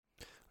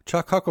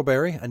Chuck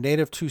Huckleberry, a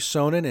native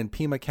Tucsonan and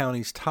Pima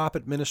County's top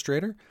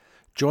administrator,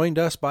 joined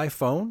us by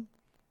phone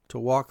to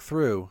walk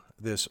through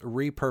this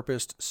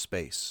repurposed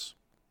space.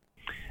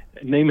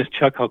 Name is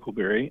Chuck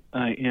Huckleberry.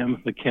 I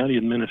am the county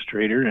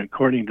administrator, and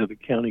according to the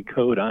county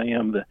code, I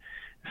am the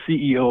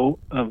CEO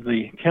of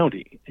the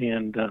county,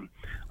 and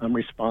I'm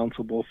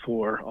responsible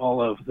for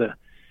all of the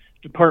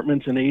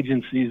departments and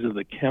agencies of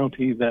the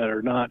county that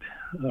are not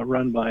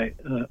run by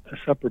a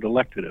separate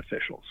elected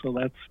official. So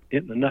that's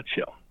it in a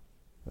nutshell.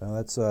 Well,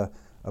 that's a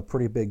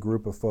pretty big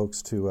group of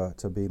folks to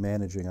be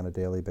managing on a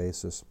daily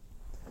basis.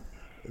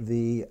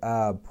 The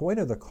point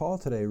of the call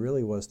today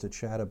really was to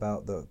chat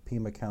about the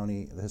Pima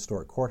County, the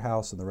historic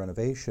courthouse and the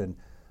renovation,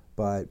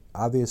 but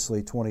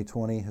obviously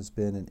 2020 has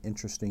been an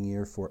interesting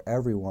year for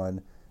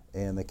everyone,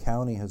 and the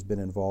county has been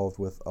involved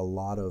with a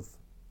lot of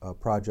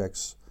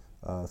projects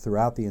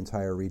throughout the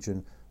entire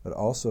region, but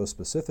also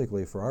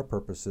specifically for our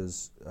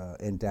purposes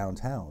in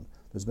downtown.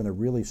 There's been a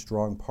really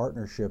strong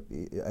partnership,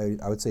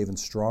 I would say even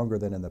stronger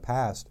than in the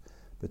past,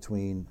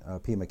 between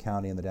Pima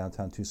County and the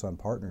Downtown Tucson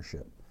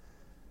Partnership.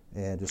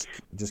 And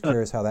just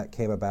curious how that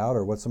came about,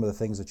 or what some of the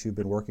things that you've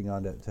been working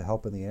on to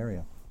help in the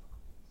area.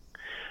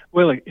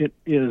 Well, it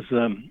is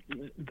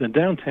the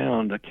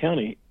downtown, the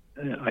county,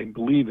 I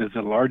believe, is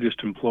the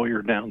largest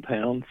employer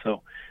downtown.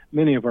 So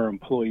many of our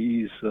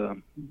employees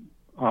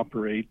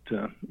operate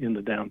in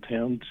the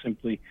downtown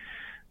simply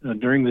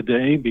during the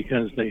day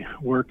because they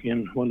work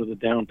in one of the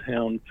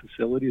downtown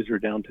facilities or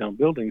downtown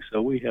buildings.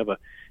 So we have a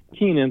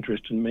keen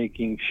interest in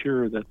making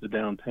sure that the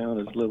downtown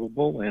is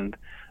livable and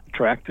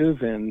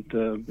attractive and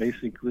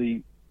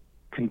basically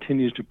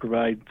continues to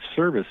provide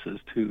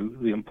services to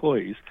the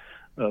employees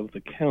of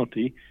the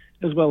county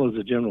as well as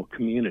the general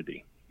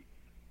community.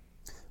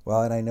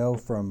 Well, and I know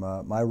from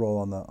my role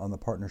on the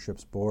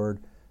partnerships board,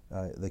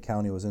 the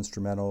county was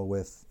instrumental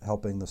with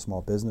helping the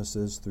small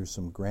businesses through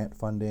some grant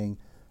funding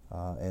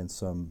and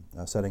some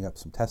setting up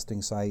some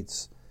testing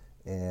sites,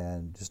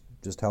 and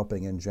just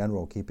helping in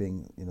general,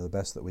 keeping the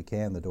best that we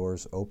can, the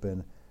doors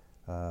open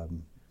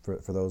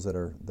for those that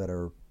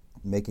are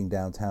making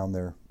downtown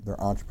their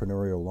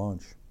entrepreneurial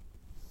launch.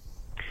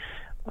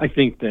 I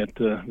think that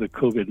the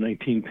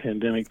COVID-19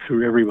 pandemic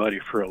threw everybody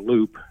for a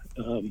loop.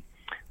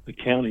 The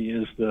county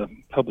is the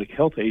public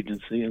health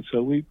agency, and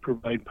so we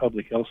provide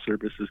public health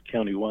services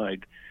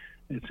countywide.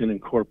 It's in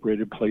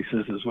incorporated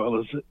places as well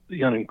as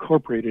the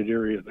unincorporated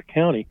area of the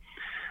county.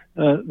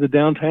 The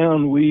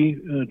downtown, we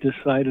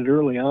decided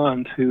early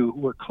on to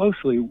work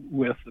closely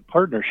with the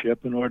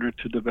partnership in order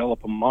to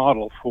develop a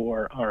model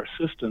for our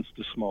assistance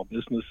to small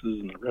businesses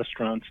and the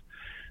restaurants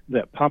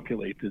that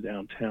populate the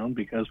downtown,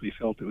 because we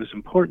felt it was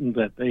important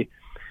that they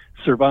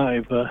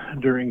survive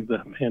during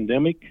the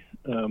pandemic.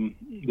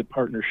 The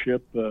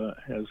partnership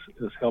has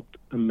helped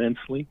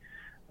immensely.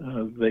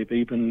 They've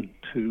even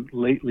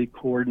lately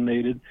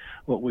coordinated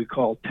what we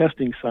call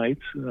testing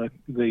sites,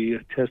 the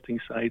testing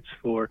sites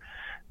for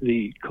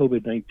the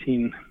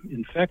COVID-19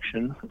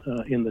 infection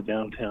in the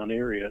downtown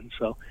area. And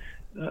so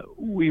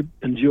we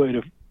enjoyed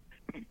a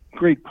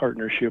great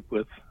partnership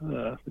with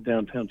the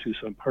Downtown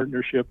Tucson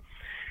Partnership,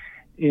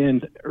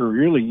 and are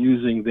really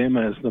using them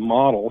as the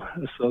model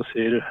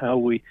associated how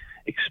we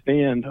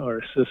expand our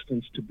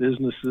assistance to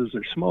businesses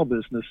or small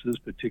businesses,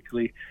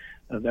 particularly.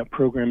 That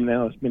program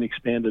now has been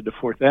expanded to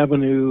 4th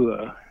Avenue,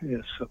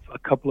 a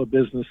couple of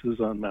businesses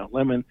on Mount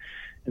Lemmon,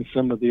 and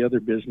some of the other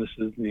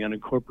businesses in the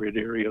unincorporated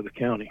area of the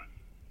county.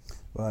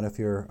 Well, and if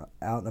you're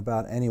out and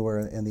about anywhere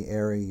in the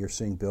area, you're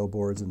seeing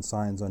billboards and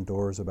signs on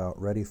doors about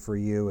Ready for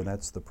You, and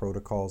that's the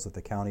protocols that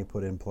the county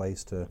put in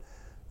place to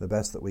the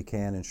best that we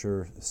can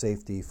ensure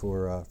safety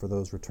for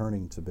those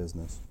returning to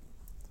business.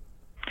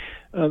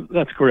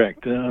 That's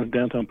correct.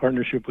 Downtown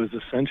Partnership was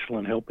essential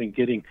in helping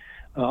getting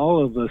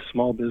all of the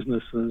small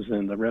businesses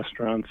and the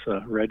restaurants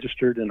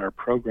registered in our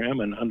program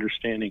and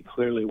understanding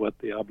clearly what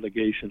the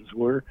obligations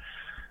were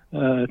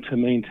to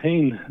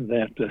maintain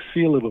that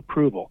seal of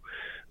approval,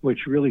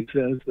 which really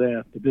says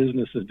that the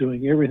business is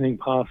doing everything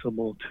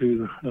possible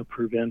to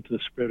prevent the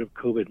spread of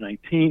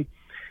COVID-19,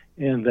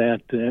 and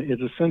that it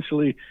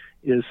essentially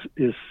is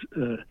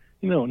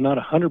not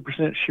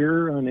 100%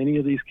 sure on any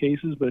of these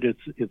cases, but it's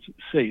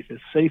safe, as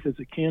safe as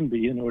it can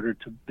be in order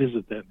to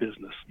visit that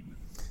business.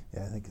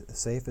 Yeah, I think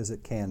safe as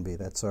it can be.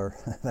 That's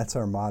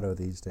our motto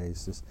these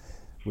days. Just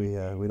we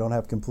don't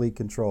have complete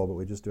control, but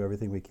we just do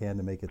everything we can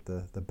to make it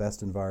the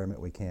best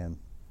environment we can.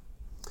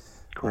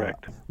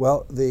 Correct.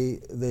 Well, the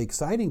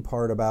exciting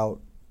part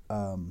about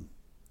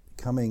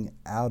coming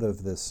out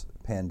of this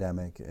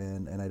pandemic,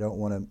 and I don't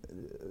want to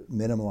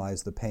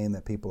minimize the pain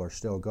that people are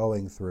still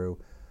going through,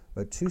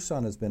 but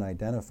Tucson has been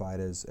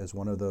identified as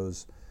one of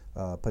those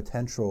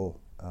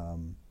potential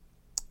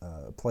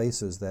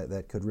places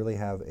that could really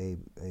have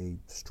a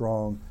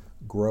strong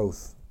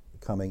growth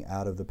coming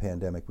out of the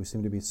pandemic. We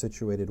seem to be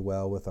situated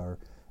well with our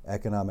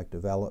economic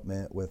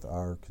development, with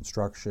our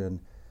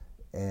construction,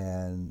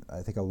 and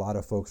I think a lot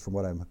of folks, from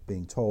what I'm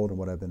being told and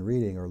what I've been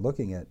reading, are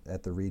looking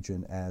at the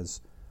region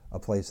as a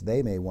place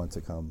they may want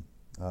to come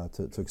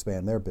to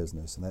expand their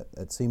business, and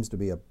that seems to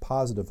be a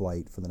positive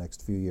light for the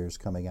next few years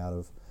coming out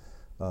of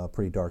a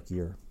pretty dark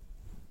year.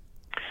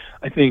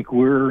 I think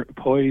we're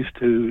poised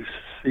to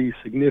see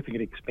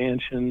significant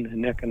expansion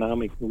and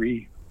economic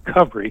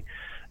recovery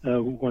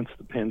once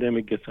the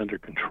pandemic gets under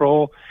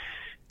control.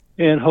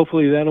 And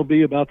hopefully that'll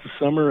be about the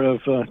summer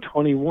of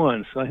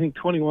 21. So I think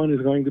 21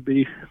 is going to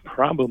be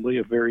probably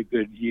a very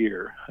good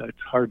year. It's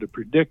hard to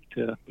predict,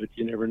 but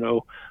you never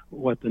know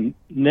what the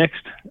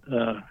next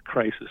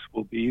crisis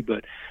will be.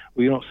 But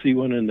we don't see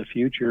one in the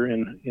future,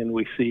 and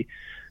we see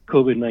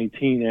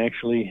COVID-19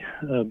 actually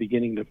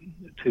beginning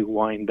to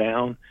wind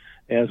down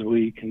as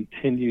we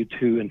continue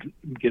to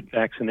get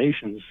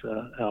vaccinations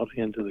out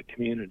into the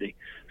community.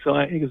 So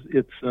I think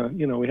it's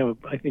we have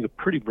I think a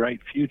pretty bright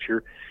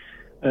future.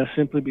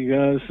 Simply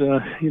because,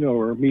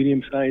 we're a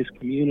medium-sized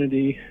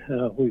community.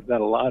 We've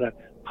got a lot of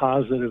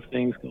positive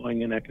things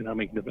going in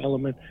economic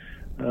development.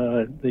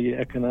 The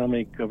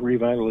economic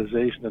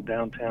revitalization of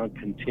downtown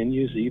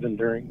continues even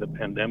during the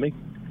pandemic.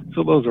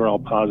 So those are all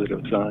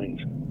positive signs.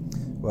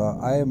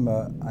 Well, I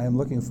am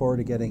looking forward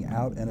to getting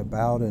out and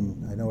about,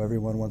 and I know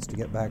everyone wants to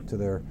get back to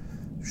their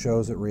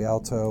shows at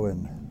Rialto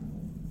and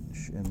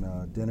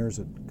dinners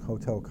at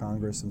Hotel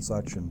Congress and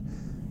such. And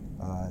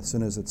as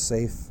soon as it's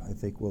safe, I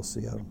think we'll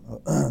see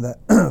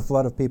that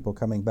flood of people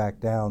coming back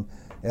down.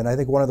 And I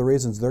think one of the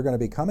reasons they're going to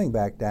be coming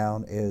back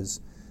down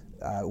is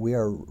we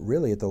are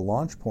really at the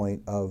launch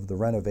point of the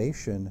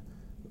renovation.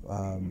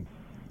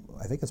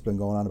 I think it's been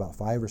going on about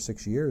 5 or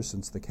 6 years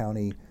since the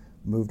county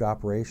moved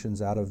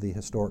operations out of the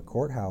historic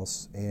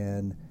courthouse,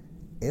 and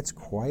it's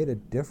quite a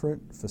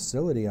different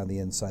facility on the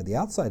inside. The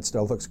outside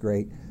still looks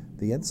great.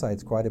 The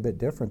inside's quite a bit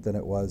different than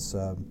it was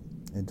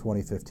in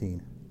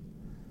 2015.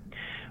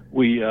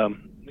 We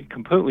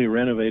completely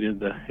renovated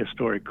the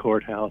historic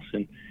courthouse,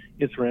 and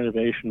its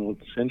renovation will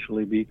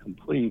essentially be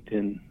complete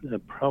in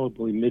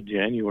probably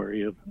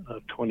mid-January of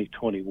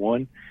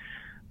 2021.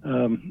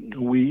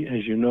 We,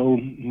 as you know,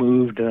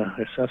 moved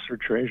assessor,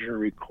 treasurer,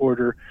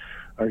 recorder,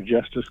 our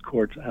justice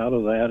courts out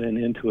of that and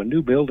into a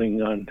new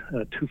building on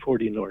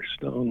 240 North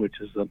Stone, which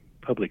is the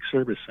public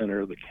service center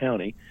of the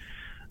county,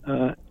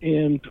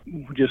 and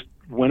just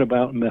went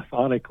about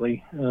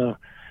methodically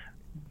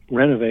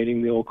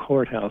renovating the old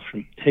courthouse,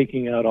 from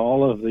taking out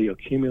all of the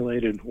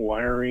accumulated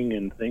wiring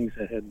and things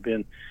that had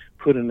been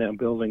put in that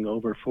building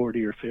over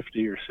 40 or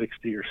 50 or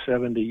 60 or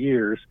 70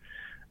 years,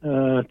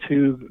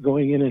 to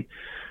going in and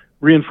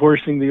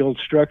reinforcing the old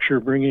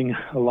structure, bringing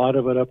a lot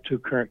of it up to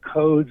current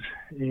codes,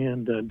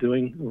 and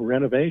doing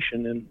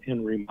renovation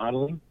and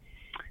remodeling.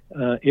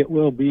 It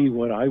will be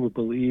what I would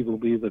believe will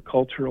be the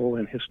cultural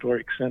and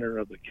historic center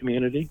of the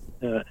community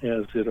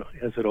as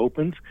it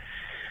opens.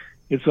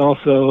 It's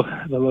also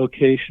the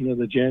location of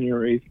the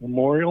January 8th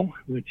Memorial,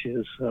 which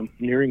is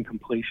nearing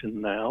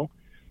completion now.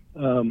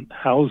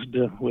 Housed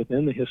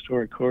within the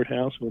historic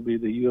courthouse will be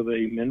the U of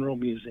A Mineral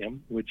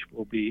Museum, which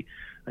will be,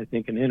 I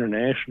think, an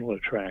international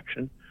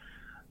attraction.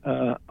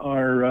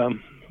 Our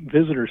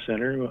visitor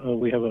center,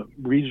 we have a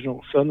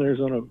Southern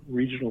Arizona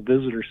Regional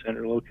Visitor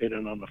Center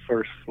located on the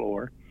first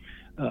floor.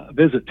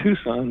 Visit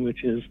Tucson,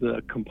 which is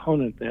the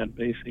component that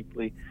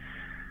basically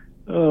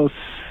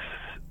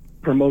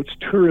promotes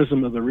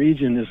tourism of the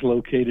region, is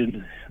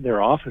located,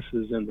 their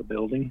offices in the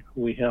building.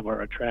 We have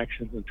our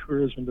attractions and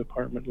tourism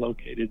department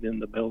located in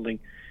the building,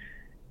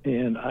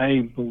 and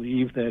I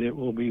believe that it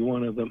will be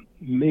one of the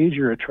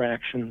major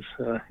attractions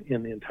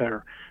in the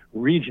entire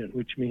region,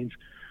 which means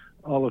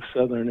all of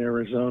southern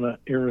Arizona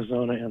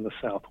and the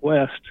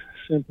Southwest,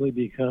 simply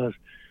because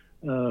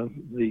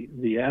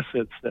the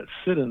assets that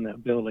sit in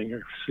that building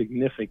are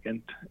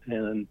significant,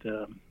 and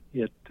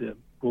it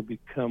will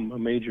become a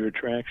major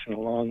attraction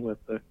along with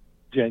the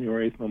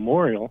January 8th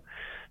Memorial,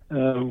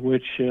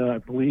 which I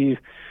believe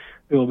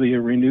there will be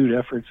a renewed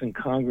efforts in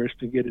Congress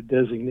to get it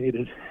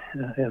designated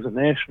as a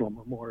national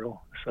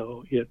memorial.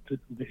 So it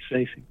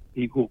basically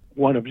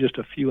one of just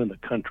a few in the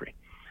country.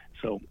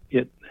 So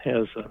it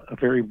has a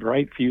very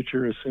bright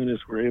future as soon as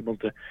we're able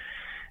to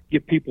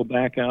get people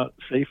back out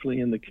safely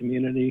in the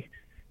community.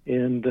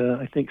 And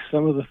I think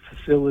some of the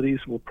facilities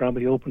will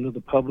probably open to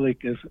the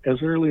public as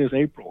early as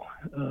April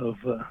of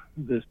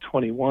this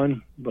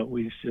 21, but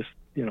we just,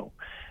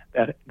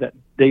 that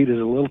date is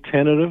a little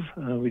tentative.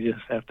 We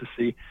just have to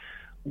see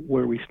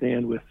where we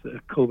stand with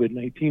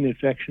COVID-19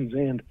 infections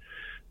and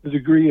the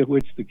degree of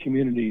which the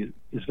community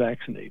is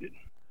vaccinated.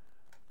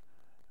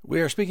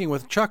 We are speaking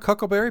with Chuck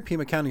Huckleberry,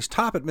 Pima County's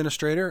top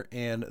administrator,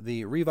 and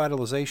the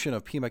revitalization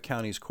of Pima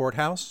County's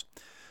courthouse.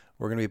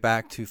 We're going to be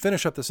back to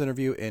finish up this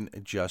interview in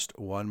just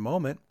one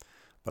moment,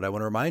 but I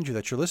want to remind you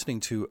that you're listening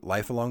to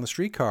Life Along the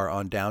Streetcar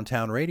on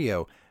Downtown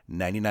Radio,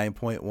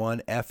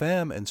 99.1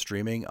 FM, and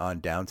streaming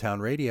on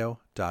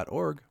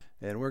downtownradio.org.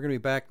 And we're going to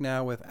be back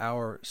now with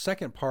our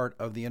second part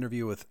of the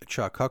interview with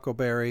Chuck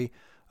Huckleberry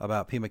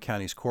about Pima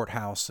County's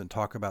courthouse, and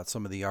talk about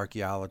some of the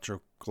archaeological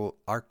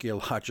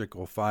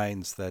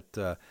finds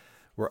that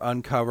were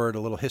uncovered, a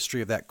little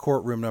history of that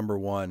courtroom number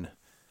 1,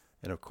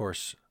 and of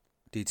course,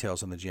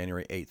 details on the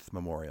January 8th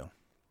memorial.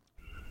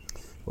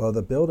 Well,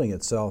 the building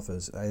itself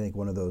is, I think,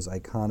 one of those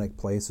iconic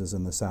places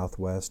in the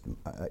Southwest.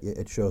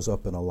 It shows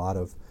up in a lot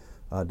of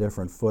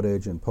different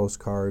footage and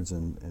postcards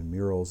and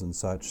murals and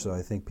such. So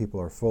I think people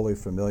are fully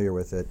familiar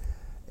with it,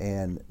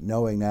 and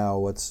knowing now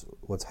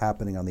what's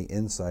happening on the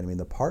inside. I mean,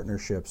 the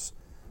partnerships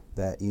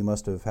that you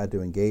must have had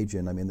to engage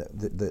in. I mean,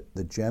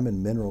 the Gem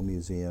and Mineral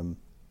Museum.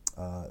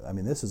 I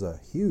mean, this is a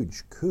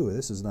huge coup.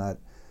 This is not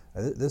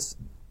this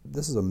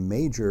is a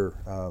major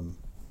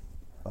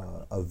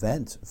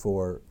event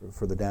for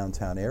the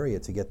downtown area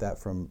to get that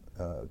from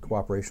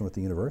cooperation with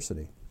the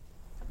university.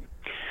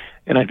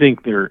 And I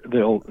think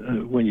they'll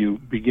when you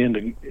begin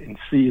to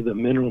see the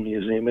Mineral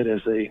Museum, it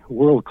is a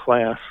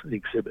world-class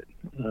exhibit.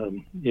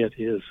 It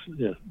is,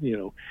 you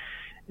know,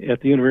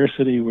 at the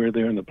university where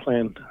they're in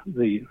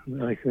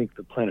I think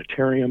the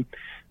planetarium,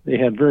 they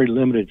had very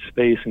limited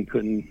space and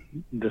couldn't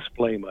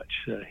display much.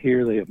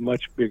 Here they have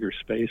much bigger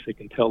space. They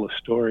can tell the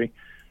story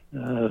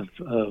of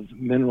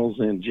minerals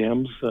and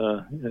gems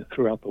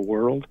throughout the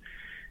world.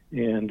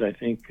 And I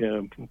think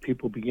when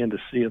people begin to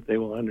see it, they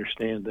will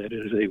understand that it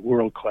is a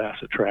world-class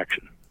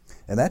attraction.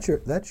 And that's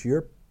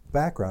your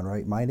background,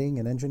 right? Mining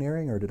and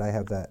engineering, or did I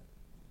have that?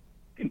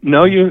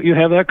 No, you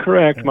have that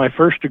correct. Yeah. My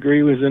first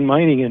degree was in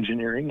mining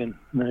engineering, and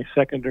my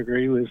second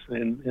degree was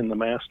in the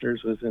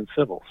master's was in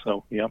civil.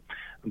 So, yeah,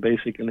 I'm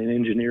basically an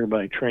engineer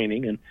by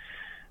training,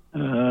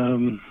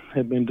 and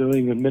have been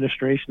doing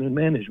administration and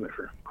management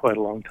for quite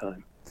a long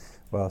time.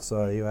 Well,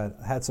 so you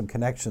had some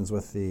connections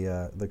with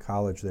the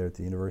college there at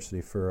the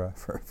university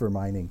for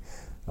mining.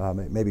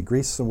 Maybe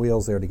grease some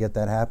wheels there to get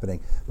that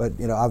happening. But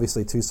you know,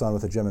 obviously Tucson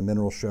with the Gem and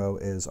Mineral Show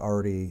is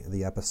already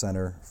the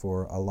epicenter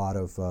for a lot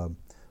of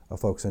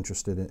folks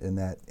interested in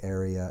that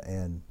area,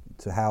 and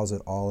to house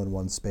it all in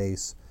one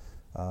space,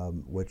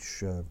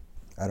 which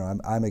I don't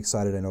know, I'm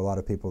excited. I know a lot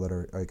of people that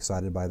are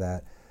excited by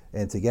that.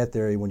 And to get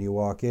there, when you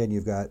walk in,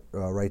 you've got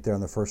right there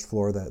on the first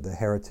floor the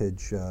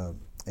Heritage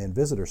and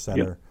Visitor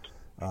Center. Yep.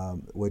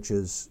 Which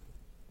is,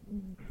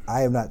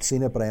 I have not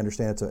seen it, but I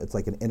understand it's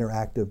like an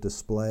interactive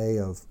display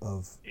of.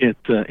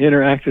 It's an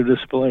interactive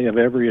display of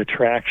every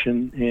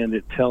attraction, and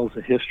it tells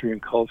the history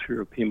and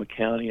culture of Pima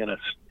County in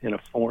a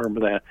form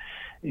that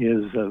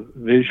is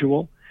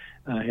visual,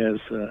 has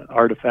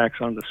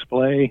artifacts on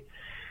display.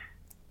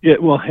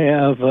 It will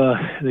have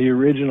the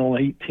original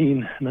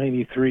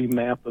 1893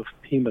 map of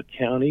Pima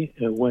County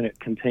when it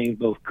contained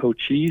both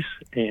Cochise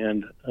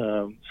and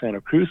Santa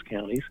Cruz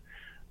counties.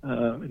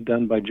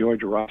 Done by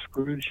George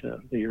Roscrooge,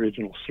 the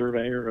original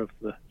surveyor of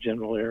the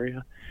general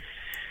area.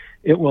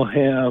 It will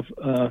have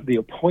the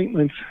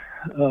appointments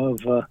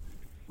of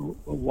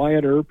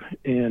Wyatt Earp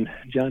and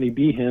Johnny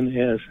Behan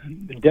as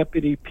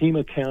deputy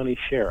Pima County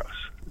sheriffs.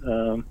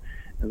 And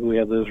we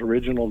have those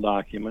original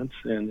documents,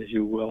 and as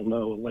you well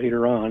know,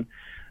 later on,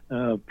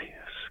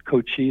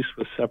 Cochise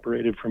was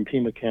separated from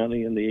Pima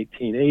County in the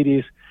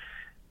 1880s,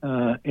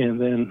 and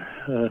then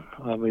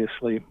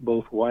obviously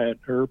both Wyatt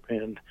Earp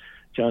and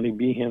Johnny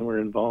Behan were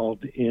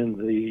involved in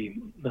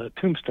the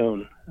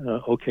Tombstone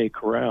OK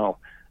Corral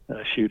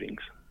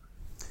shootings.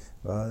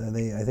 And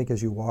I think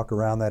as you walk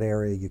around that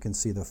area, you can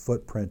see the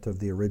footprint of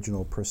the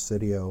original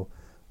Presidio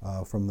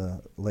from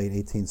the late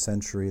 18th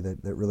century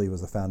that really was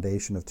the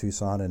foundation of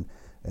Tucson.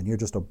 And you're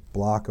just a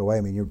block away.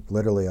 I mean, you're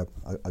literally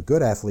a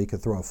good athlete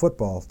could throw a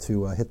football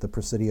to hit the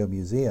Presidio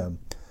Museum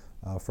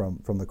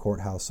from the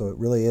courthouse. So it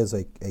really is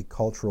a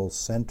cultural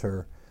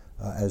center,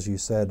 as you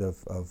said,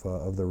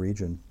 of the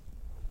region.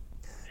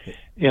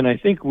 And I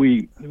think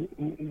when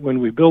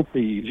we built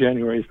the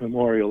January's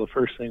Memorial, the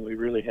first thing we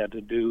really had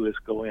to do is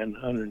go in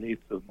underneath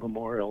the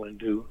memorial and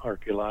do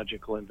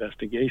archaeological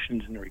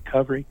investigations and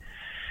recovery.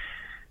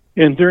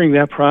 And during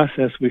that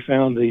process, we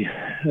found the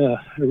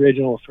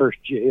original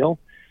first jail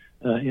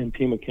in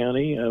Pima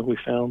County. We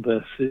found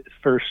the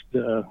first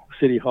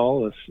city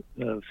hall,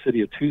 the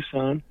city of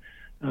Tucson.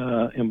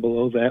 And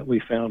below that, we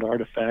found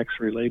artifacts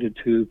related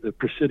to the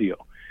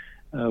Presidio.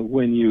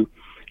 When you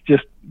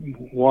just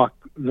walk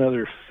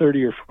another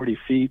 30 or 40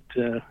 feet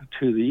to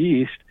the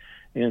east,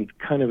 and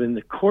kind of in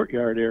the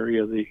courtyard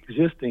area of the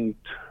existing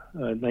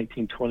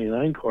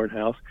 1929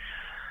 courthouse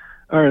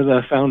are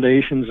the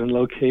foundations and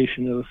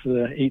location of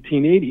the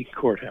 1880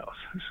 courthouse.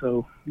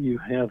 So you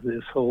have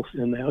this whole,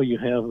 and now you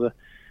have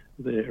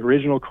the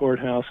original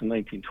courthouse in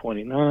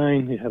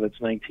 1929. You have its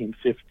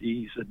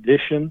 1950s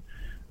addition,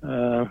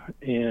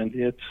 and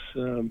it's,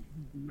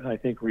 I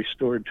think,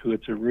 restored to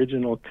its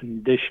original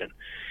condition.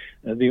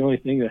 The only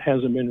thing that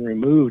hasn't been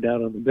removed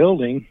out of the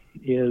building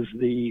is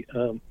the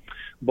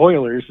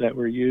boilers that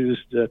were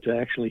used to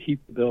actually heat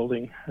the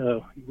building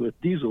with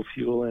diesel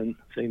fuel in,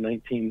 say,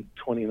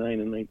 1929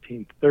 and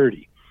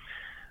 1930.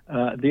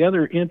 The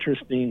other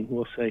interesting,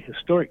 we'll say,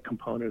 historic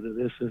component of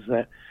this is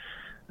that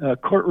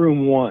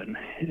Courtroom 1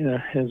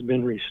 has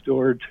been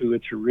restored to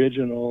its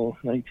original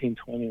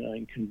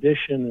 1929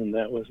 condition, and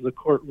that was the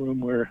courtroom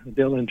where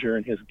Dillinger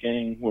and his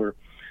gang were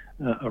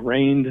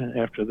arraigned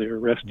after they were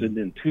arrested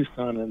in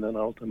Tucson and then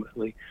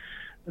ultimately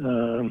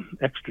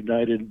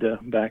extradited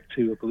back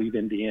to, I believe,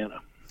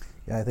 Indiana.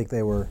 Yeah, I think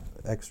they were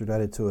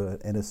extradited to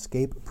an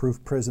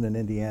escape-proof prison in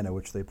Indiana,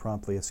 which they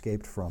promptly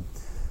escaped from.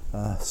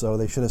 So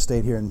they should have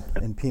stayed here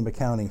in Pima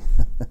County.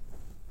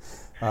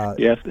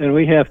 Yes, and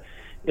we have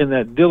in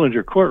that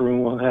Dillinger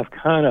courtroom, we'll have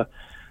kind of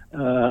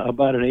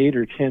about an 8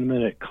 or 10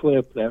 minute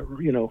clip that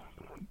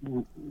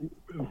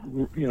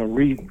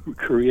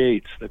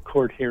recreates the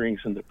court hearings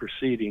and the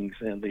proceedings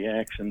and the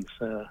actions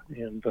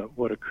and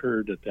what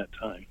occurred at that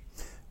time.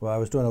 Well, I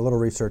was doing a little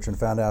research and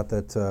found out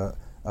that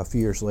a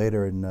few years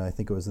later, and I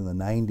think it was in the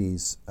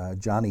 90s,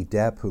 Johnny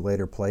Depp, who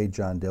later played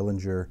John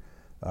Dillinger,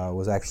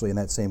 was actually in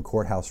that same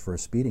courthouse for a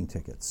speeding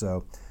ticket.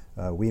 So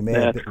we may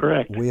That's have been,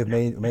 correct. We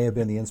may have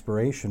been the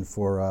inspiration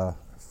for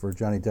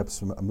Johnny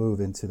Depp's move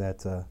into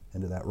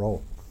that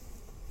role.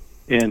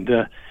 And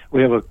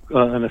we have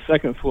on the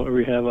second floor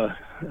we have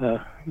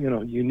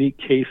unique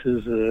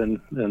cases in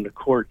the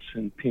courts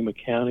in Pima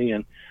County,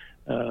 and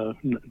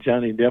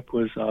Johnny Depp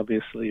was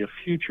obviously a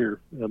future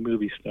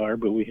movie star,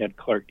 but we had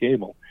Clark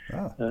Gable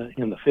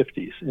in the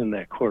 50s in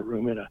that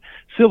courtroom in a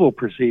civil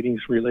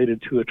proceedings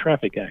related to a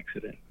traffic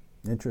accident.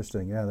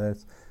 Interesting. Yeah,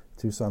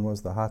 Tucson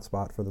was the hot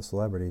spot for the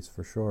celebrities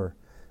for sure.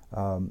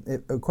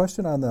 A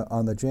question on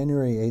the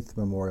January 8th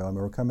memorial. I mean,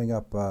 we're coming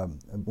up,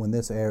 when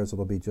this airs,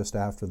 it'll be just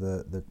after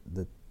the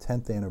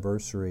 10th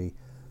anniversary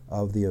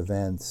of the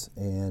event.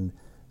 And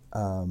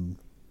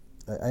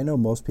I know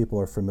most people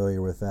are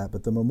familiar with that,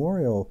 but the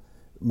memorial,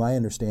 my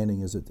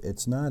understanding is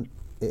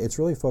it's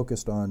really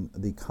focused on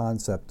the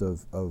concept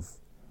of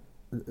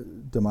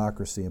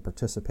democracy and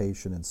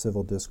participation and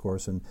civil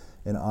discourse and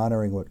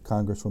honoring what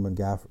Congresswoman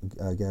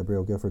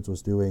Gabrielle Giffords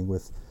was doing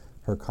with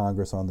her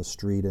Congress on the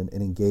street and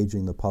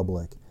engaging the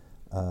public.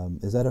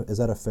 Is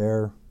that a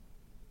fair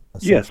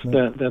assessment?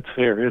 Yes, that's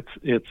fair.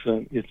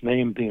 It's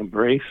named the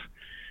Embrace,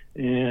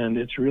 and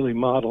it's really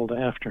modeled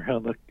after how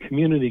the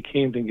community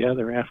came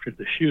together after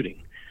the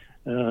shooting,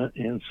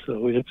 and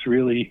so it's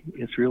really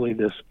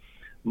this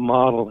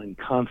model and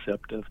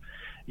concept of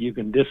you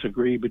can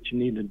disagree, but you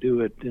need to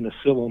do it in a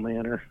civil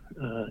manner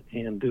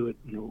and do it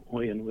in a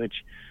way in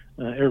which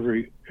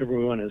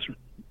everyone is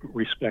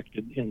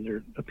respected in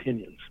their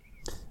opinions.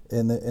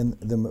 And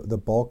the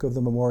bulk of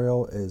the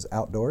memorial is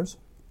outdoors?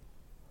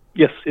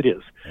 Yes, it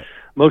is.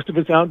 Most of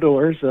it's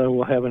outdoors.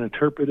 We'll have an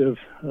interpretive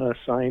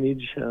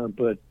signage,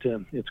 but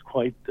it's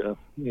quite,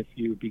 if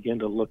you begin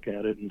to look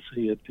at it and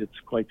see it, it's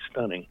quite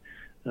stunning.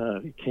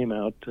 It came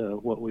out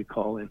what we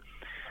call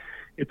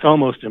it's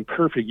almost in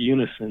perfect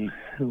unison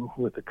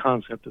with the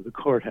concept of the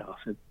courthouse.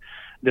 It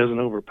doesn't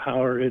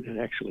overpower it. It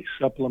actually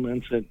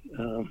supplements it,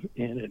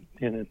 and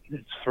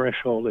its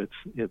threshold.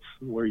 It's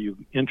where you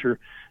enter,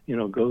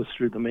 goes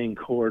through the main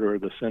corridor,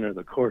 the center of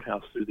the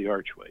courthouse through the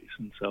archways,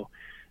 and so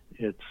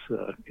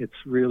it's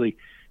really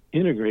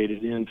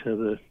integrated into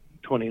the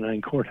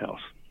 29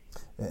 courthouse.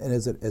 And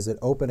is it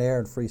open air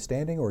and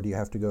freestanding, or do you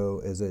have to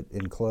go? Is it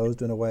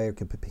enclosed in a way, or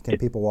can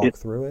people walk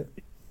through it?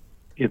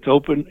 It's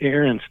open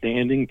air and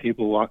standing.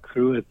 People walk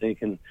through it. They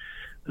can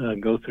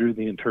go through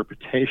the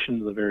interpretation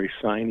of the very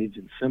signage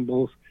and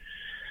symbols.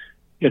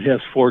 It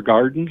has 4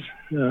 gardens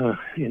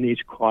in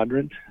each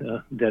quadrant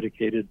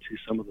dedicated to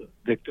some of the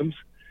victims.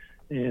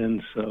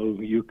 And so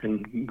you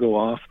can go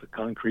off the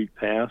concrete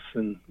paths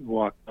and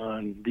walk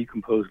on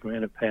decomposed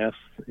granite paths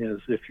as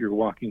if you're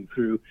walking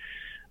through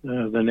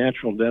the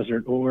natural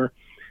desert, or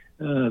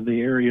the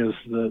areas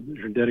that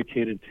are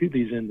dedicated to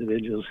these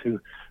individuals who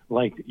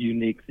like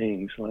unique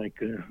things,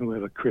 like we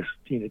have a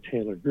Christina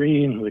Taylor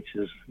Green, which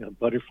is a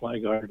butterfly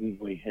garden.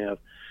 We have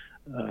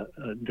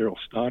a Daryl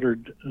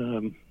Stoddard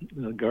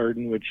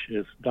garden, which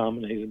is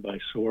dominated by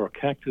saguaro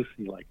cactus.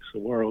 He likes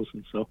saguaros,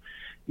 and so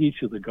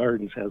each of the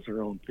gardens has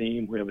their own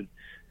theme. We have a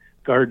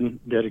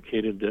garden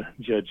dedicated to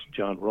Judge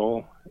John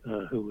Roll,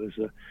 who was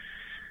a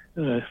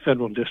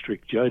federal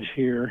district judge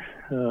here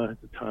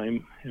at the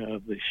time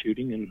of the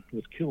shooting and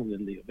was killed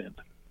in the event.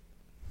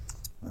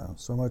 Wow,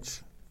 so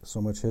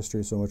much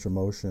history, so much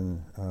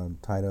emotion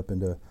tied up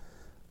into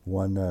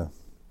one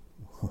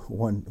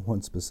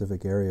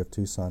specific area of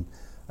Tucson.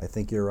 I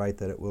think you're right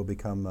that it will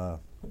become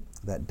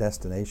that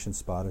destination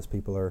spot as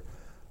people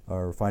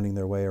are finding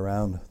their way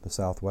around the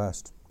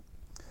Southwest.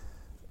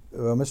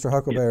 Well, Mr.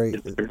 Huckleberry,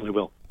 it certainly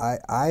will.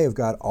 I have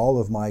got all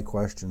of my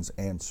questions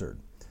answered.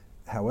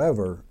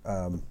 However,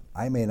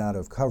 I may not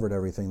have covered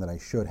everything that I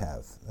should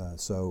have.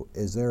 So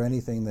is there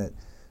anything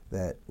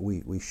that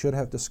we should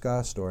have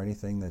discussed, or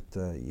anything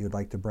that you'd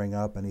like to bring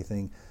up?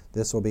 Anything?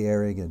 This will be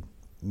airing in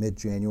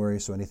mid-January,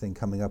 so anything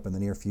coming up in the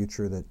near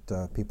future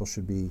that people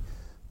should be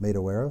made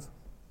aware of?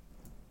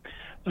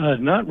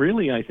 Not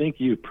really. I think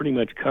you pretty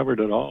much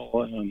covered it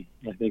all.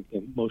 I think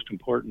the most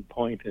important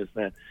point is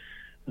that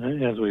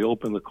as we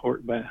open the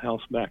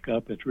courthouse back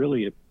up, it's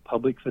really a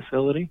public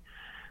facility.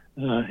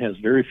 Has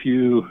very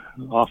few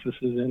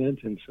offices in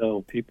it, and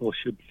so people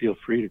should feel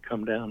free to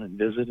come down and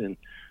visit and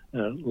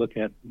look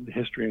at the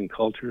history and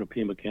culture of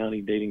Pima County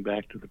dating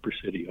back to the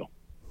Presidio.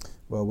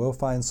 Well, we'll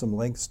find some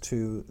links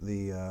to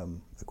the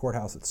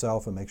courthouse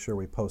itself and make sure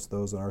we post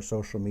those on our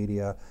social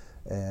media,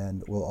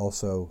 and we'll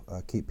also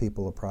keep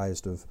people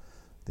apprised of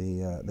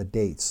the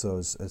dates. So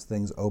as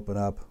things open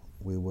up,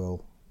 we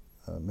will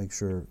make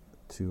sure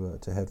to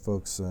head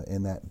folks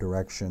in that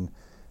direction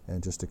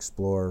and just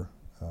explore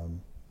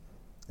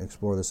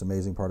this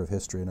amazing part of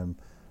history. And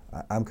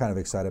I'm kind of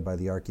excited by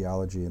the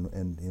archaeology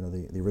and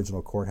the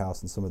original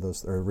courthouse and some of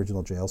those, or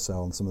original jail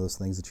cell and some of those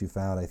things that you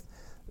found.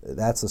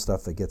 That's the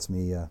stuff that gets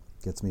me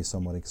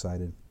somewhat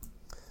excited.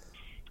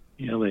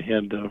 Yeah, they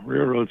had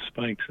railroad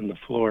spikes in the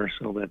floor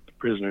so that the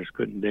prisoners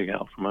couldn't dig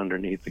out from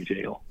underneath the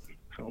jail.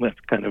 So that's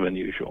kind of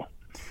unusual.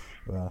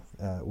 Well,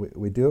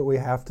 we do what we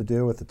have to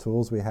do with the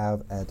tools we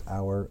have at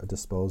our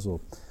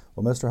disposal.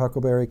 Well, Mr.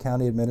 Huckleberry,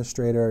 County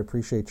Administrator, I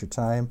appreciate your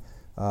time.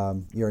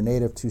 You're a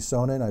native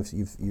Tucsonan.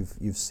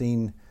 You've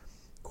seen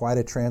quite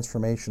a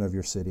transformation of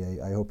your city.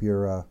 I hope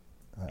you're.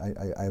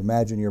 I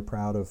imagine you're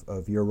proud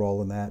of your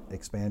role in that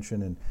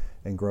expansion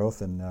and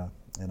growth. And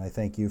I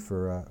thank you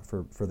for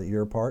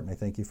your part, and I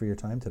thank you for your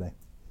time today.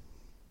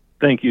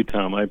 Thank you,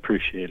 Tom. I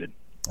appreciate it.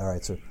 All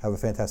right, so have a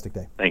fantastic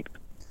day. Thanks.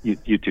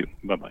 You too.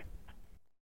 Bye-bye.